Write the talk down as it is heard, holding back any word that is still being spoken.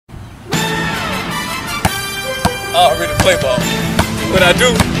I don't really play ball. When I do,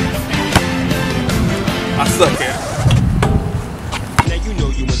 I suck at it. Now you know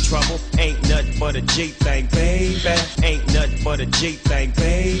you in trouble. Ain't nothing but a G thing, baby. Ain't nothing but a G thing,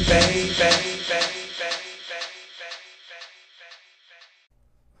 baby.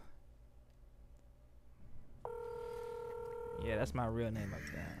 Yeah, that's my real name up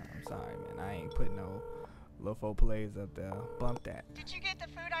there. I'm sorry, man. I ain't putting no little four plays up there. Bump that. Did you get the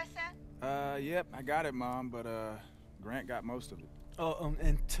food I sent? Yep, I got it, Mom, but Grant got most of it. Oh,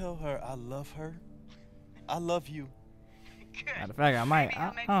 and tell her I love her. I love you. Good. Matter of fact, I might. Maybe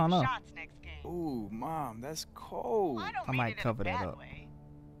he'll make I don't some know. shots next game. Ooh, Mom, that's cold. I don't I mean might it in cover a that bad up. way.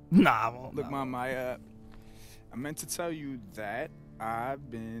 Nah, I won't. Look, no. Mom, I meant to tell you that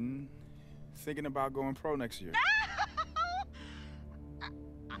I've been thinking about going pro next year.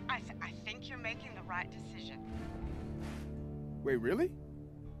 I think you're making the right decision. Wait, really?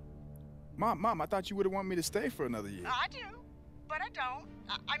 Mom, I thought you would have wanted me to stay for another year. I do, but I don't.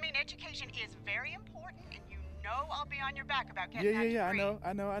 I mean, education is very important, and you know I'll be on your back about getting that Yeah, degree.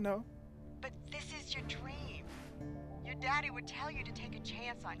 I know. But this is your dream. Your daddy would tell you to take a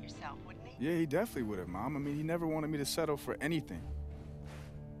chance on yourself, wouldn't he? Yeah, he definitely would have, Mom. I mean, he never wanted me to settle for anything.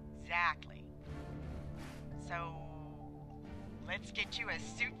 Exactly. So, let's get you a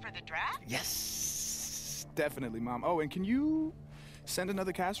suit for the draft? Yes, definitely, Mom. Oh, and can you send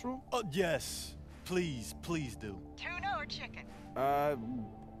another casserole? Oh, yes. Please do. Tuna or chicken?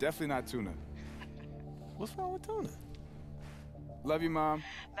 Definitely not tuna. What's wrong with tuna? Love you, Mom.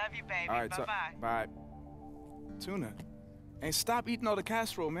 Love you, baby. All right, Bye-bye. bye. Tuna. And stop eating all the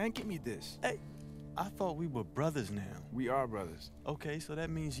casserole, man. Give me this. Hey, I thought we were brothers now. We are brothers. Okay, so that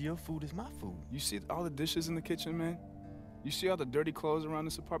means your food is my food. You see all the dishes in the kitchen, man? You see all the dirty clothes around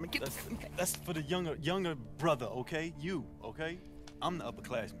this apartment? Get That's for the younger brother, okay? You, okay? I'm the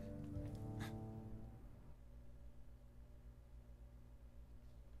upperclassman.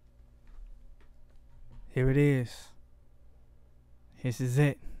 Here it is. This is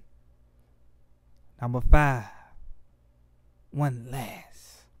it. Number 5. One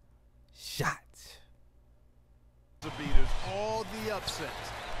last shot. The beaters, all the upsets,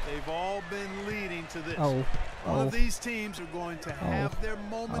 they've all been leading to this. All of these teams are going to have their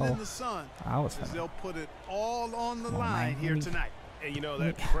moment in the sun, as they'll put it all on the line here tonight. And you know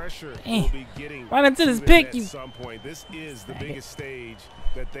that pressure Damn. will be getting Right into this to them pick, at you. some point. This is the biggest stage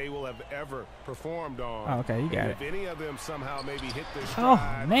that they will have ever performed on. Oh, okay, you got and it. if any of them somehow maybe hit this Oh,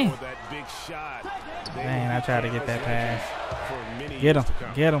 stride man. or that big shot, they Man, will I be tried to get famous that pass. for many Get years him. to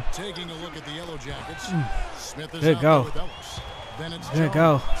come. Get him. Taking a look at the Yellow Jackets. Smith is Good out go. there with Ellis. Then it's Good Jones.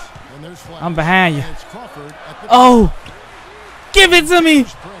 go. Then there's Flash. I'm behind you. And it's Crawford at the Oh! Give it to me!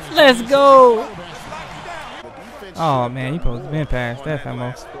 Let's go! Oh, man, you supposed to been past that,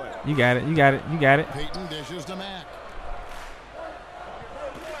 Famo. You got it. You got it. You got it. Peyton dishes to Mack.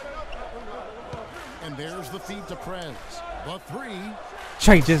 And there's the feed to Prez. The three.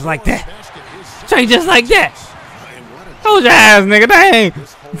 Trey just like that. Basket is Trey just like that. Hold your ass, nigga. Dang.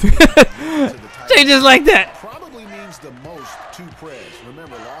 Trey just like that. Probably means the most to Prez.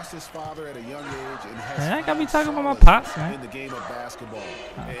 Remember, lost his father at a young age and has Man, I gotta be found talking about my solace pops, man. in the game of basketball.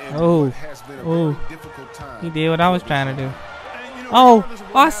 And Oh. what has been a Oh. very difficult time. He did what I was trying to do. And, you know, Oh, regardless of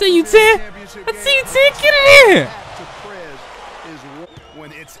oh, what I see you, happens in the 10. championship I game, see you, 10. Get in here. to Prez is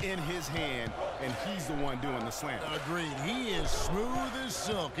when it's in his hand and he's the one doing the slam. agreed. He is smooth as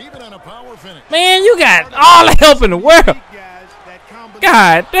silk, even on a power finish. Man, you got all the help in the world. Guys, that combination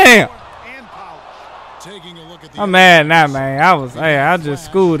God damn. and polish. Taking a look at the I'm mad now, man. I just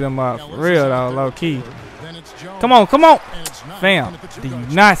schooled him up for real though, low key. Then it's Jones. Come on, come on. And it's not. Fam, And if it's do you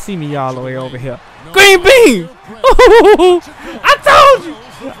Jones, not see me all the way over here? no Green bean! Prez. I told you!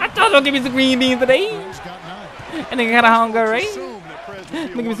 I told you I'll give you some green beans today. Prez got 9. And nigga got a hunger, right? Assume that Prez would be a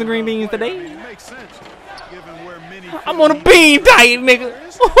Give me some green one-and-done beans player. today. I mean, it makes sense, given where many I'm feel on a he- bean diet, nigga.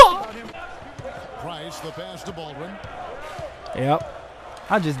 Price, the pass to Baldwin. Yep.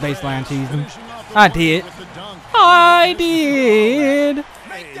 I just baseline cheesed him. Finishing off the I board did. with the dunk. I did.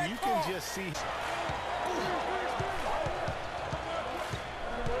 And you can just see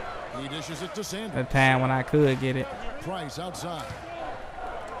He dishes it to Sanders. The time when I could get it. Price outside.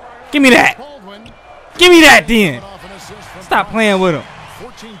 Give me that. Baldwin. Give me that then. Off an assist from Stop Price. playing with him.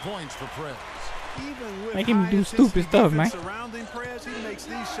 14 points for Prez. Even with Making me do high-intensity stupid stuff, man. defense surrounding Prez, he makes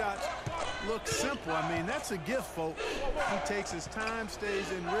these shots look simple. I mean, that's a gift, folks. He takes his time,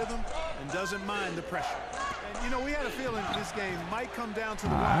 stays in rhythm, and doesn't mind the pressure. And, you know, we had a feeling this game might come down to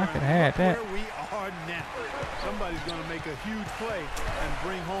the wire. I could have had that. Where we are now. Somebody's going to make a huge play and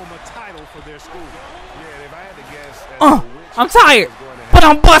bring home a title for their school. Yeah, if I had to guess as to which I'm tired, is going to but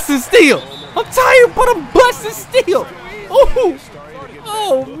I'm busting still. I'm tired, but I'm busting still. Ooh.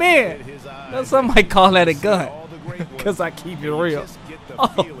 Oh, man. Somebody call that a gun. Because I keep it real.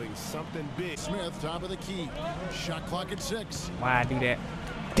 Oh. Smith, top of the key. Shot clock at 6. Why I do that?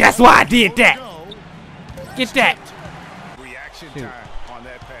 That's why I did that. Get that. Reaction time on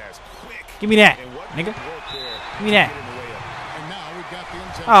that pass. Quick. Give me that, nigga. Give me that. And now we've got the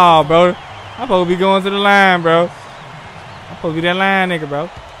intent. Oh, bro. I'm supposed to be going to the line, bro. I'm supposed to be that line nigga, bro.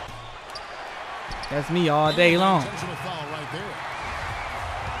 That's me all day long. Intentional foul right there.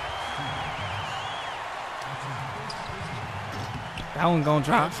 That one gonna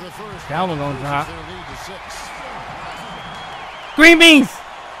drop. That's the first. That one gonna drop. Their lead to 6. Green beans.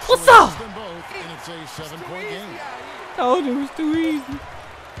 What's up? Them both, and it's a 7-point game. Told you it was too easy.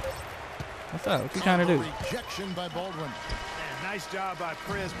 What's up? What you trying to do? Rejection by Baldwin. And nice job by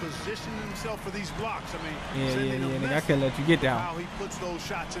Prez positioning himself for these blocks. I mean, Yeah, sending a nigga. I message couldn't let you get down. how he puts those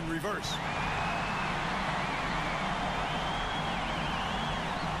shots in reverse.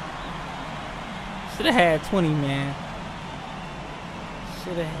 Should have had 20, man.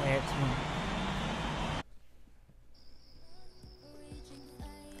 Should have had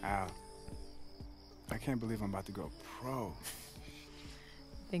 20. Ow. I can't believe I'm about to go pro.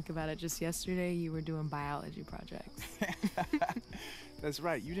 Think about it. Just yesterday, you were doing biology projects. That's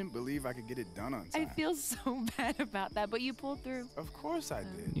right. You didn't believe I could get it done on time. I feel so bad about that, but you pulled through. Of course I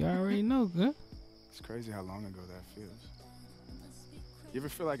did. You already know, good. It's crazy how long ago that feels. You ever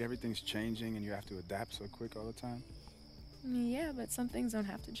feel like everything's changing and you have to adapt so quick all the time? Yeah, but some things don't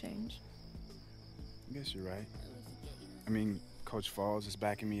have to change. I guess you're right. I mean, Coach Falls is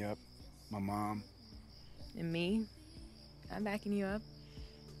backing me up. My mom. And me, I'm backing you up.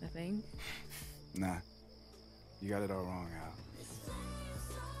 I think. Nah. You got it all wrong, Al.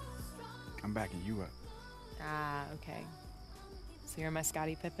 I'm backing you up. Ah, okay. So you're my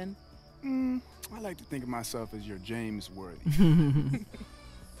Scottie Pippen? I like to think of myself as your James Worthy. You're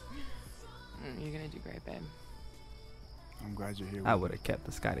gonna do great, babe. I'm glad you're here. I would have kept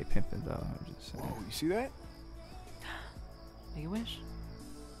the Scottie Pippen, though. I'm just saying. Whoa, you see that? Make a wish.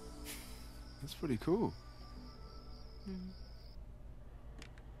 That's pretty cool.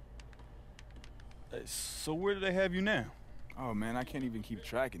 Hey, so where do they have you now? Oh, man, I can't even keep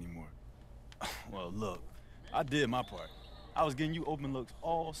track anymore. Well, look, I did my part. I was getting you open looks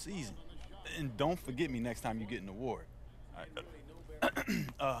all season. And don't forget me next time you get an award.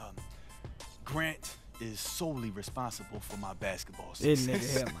 Grant is solely responsible for my basketball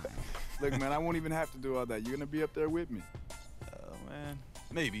success. Look, man, I won't even have to do all that. You're going to be up there with me. Man,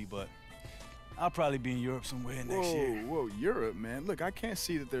 maybe, but I'll probably be in Europe somewhere next year. Whoa, Europe, man. Look, I can't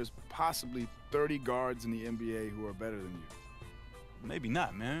see that there's possibly 30 guards in the NBA who are better than you. Maybe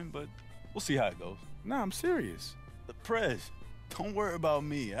not, man, but we'll see how it goes. Nah, I'm serious. Prez, don't worry about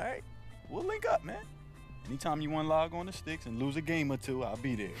me, all right? We'll link up, man. Anytime you want to log on the sticks and lose a game or two, I'll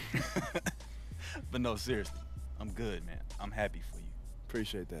be there. But no, seriously, I'm good, man. I'm happy for you.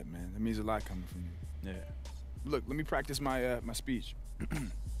 Appreciate that, man. That means a lot coming from you. Yeah. Look, let me practice my my speech.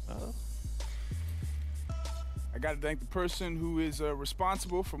 I got to thank the person who is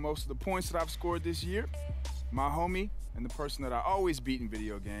responsible for most of the points that I've scored this year, my homie, and the person that I always beat in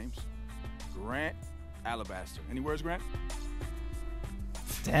video games, Grant Alabaster. Any words, Grant?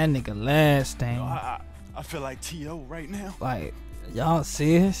 That nigga last thing. I feel like T.O. right now. Like, y'all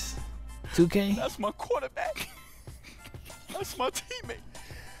serious? 2K? That's my quarterback. That's my teammate.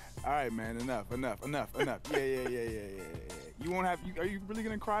 All right, man. Enough. Yeah. You won't have. Are you really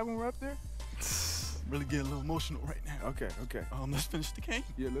gonna cry when we're up there? Really getting a little emotional right now. Okay. Let's finish the game.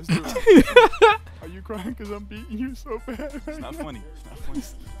 Yeah, let's do it. Are you crying because I'm beating you so bad? It's not funny.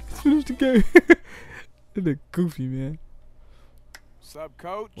 Let's finish the game. That look goofy, man. What's up,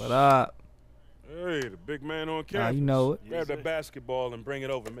 Coach? What up? Hey, the big man on campus. You know it. Grab that basketball and bring it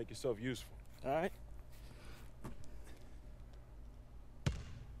over and make yourself useful. All right?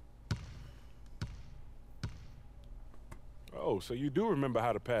 Oh, so you do remember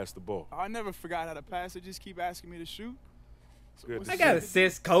how to pass the ball. I never forgot how to pass. They just keep asking me to shoot. So Good. I got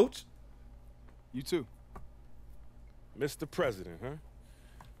assist, coach. You too. Mr. President, huh?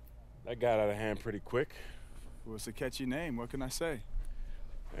 That got out of hand pretty quick. Well, it's a catchy name. What can I say?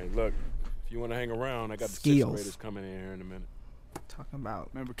 Hey, look, if you want to hang around, I got the Skills. 6th graders coming in here in a minute. Talking about.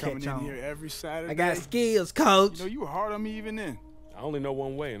 Remember coming in here every Saturday? I got skills, coach. You know, you were hard on me even then. I only know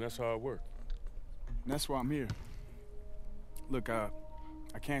one way, and that's how it works. And that's why I'm here. Look, I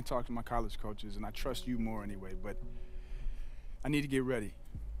can't talk to my college coaches, and I trust you more anyway, but I need to get ready.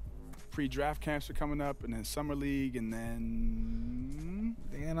 Pre-draft camps are coming up, and then summer league, and then...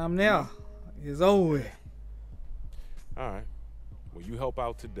 Then I'm there. It's over. All right. Well, you help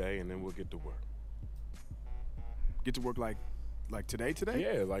out today, and then we'll get to work. Get to work like today?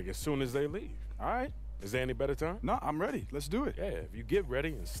 Yeah, like as soon as they leave. All right. Is there any better time? No, I'm ready. Let's do it. Yeah, if you get ready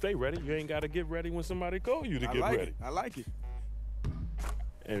and stay ready, you ain't got to get ready when somebody call you to get ready. I like it.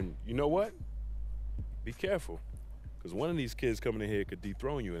 And you know what? Be careful, because one of these kids coming in here could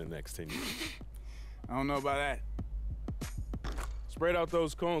dethrone you in the next 10 years. I don't know about that. Spread out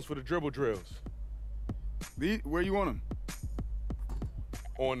those cones for the dribble drills. Where you want them?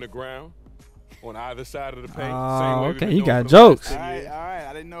 On the ground, on either side of the paint. Oh, okay, you got jokes. All right.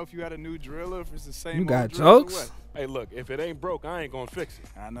 I didn't know if you had a new drill or if it's the same. You got drill jokes? or what. Hey, look, if it ain't broke, I ain't gonna fix it.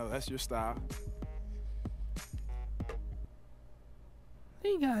 I know, that's your style.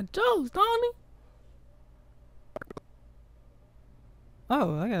 He got jokes, don't he?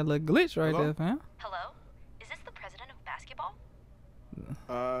 Oh, I got a little glitch right there, fam. Hello? Is this the president of basketball?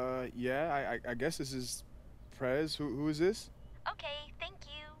 Yeah, I guess this is Prez. Who is this? Okay, thank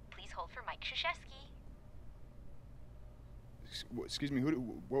you. Please hold for Mike Krzyzewski. Excuse me,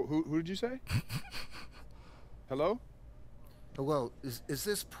 who did you say? Hello? Hello, is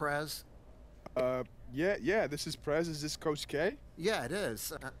this Prez? Yeah, this is Prez. Is this Coach K? Yeah, it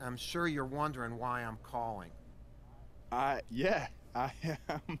is. I'm sure you're wondering why I'm calling. Yeah, I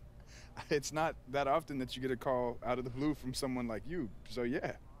am. It's not that often that you get a call out of the blue from someone like you, so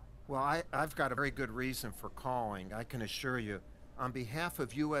yeah. Well, I've got a very good reason for calling, I can assure you. On behalf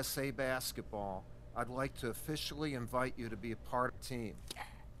of USA Basketball, I'd like to officially invite you to be a part of the team.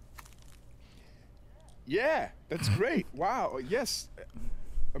 Yeah, that's great. Wow, yes,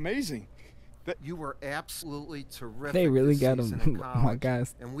 amazing. You were absolutely terrific. They really this got season him. in Oh my college, gosh.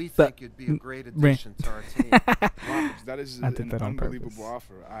 and we think you'd be a great addition to our team. Wow, that is I did an that on unbelievable purpose.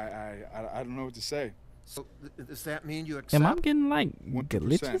 offer. I don't know what to say. So does that mean you accept? Am I getting like 100%.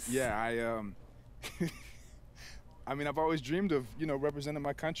 glitches? Yeah, I mean, I've always dreamed of representing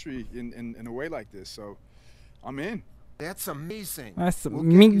my country in a way like this. So, I'm in. That's amazing. That's we'll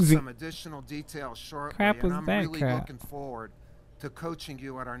give you amazing. some additional details shortly, Crap was and I'm that really crap? looking forward to coaching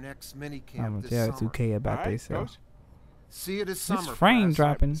you at our next mini I'm camp gonna this tell summer. 2K about All right, themselves. Coach. See you this This summer. frame Prez.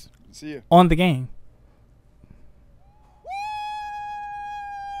 dropping See ya. on the game.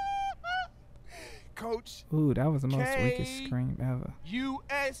 Coach. Ooh, that was the most K weakest scream ever.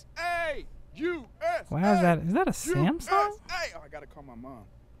 USA. USA. Why is that? Is that a Samsung? USA. Oh, I gotta call my mom.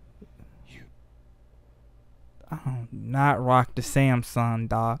 I do not rock the Samsung,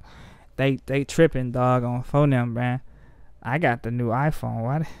 dog. They tripping, dog, on phone them, man. I got the new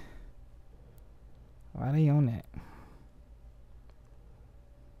iPhone. Why they on that?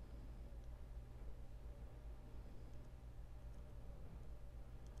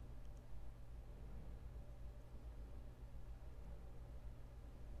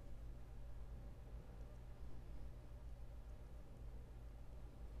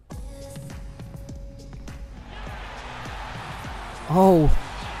 Oh,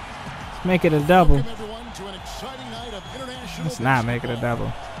 let's make it a double. Welcome everyone to an exciting night of international Let's not make it a basketball.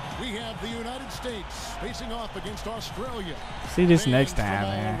 double. We have the United States facing off against Australia. See this Fans next from time,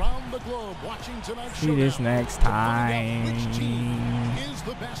 all man. around the globe watching tonight's See this showdown next to find out which team time. is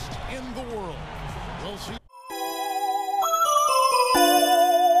the best in the world. We'll see.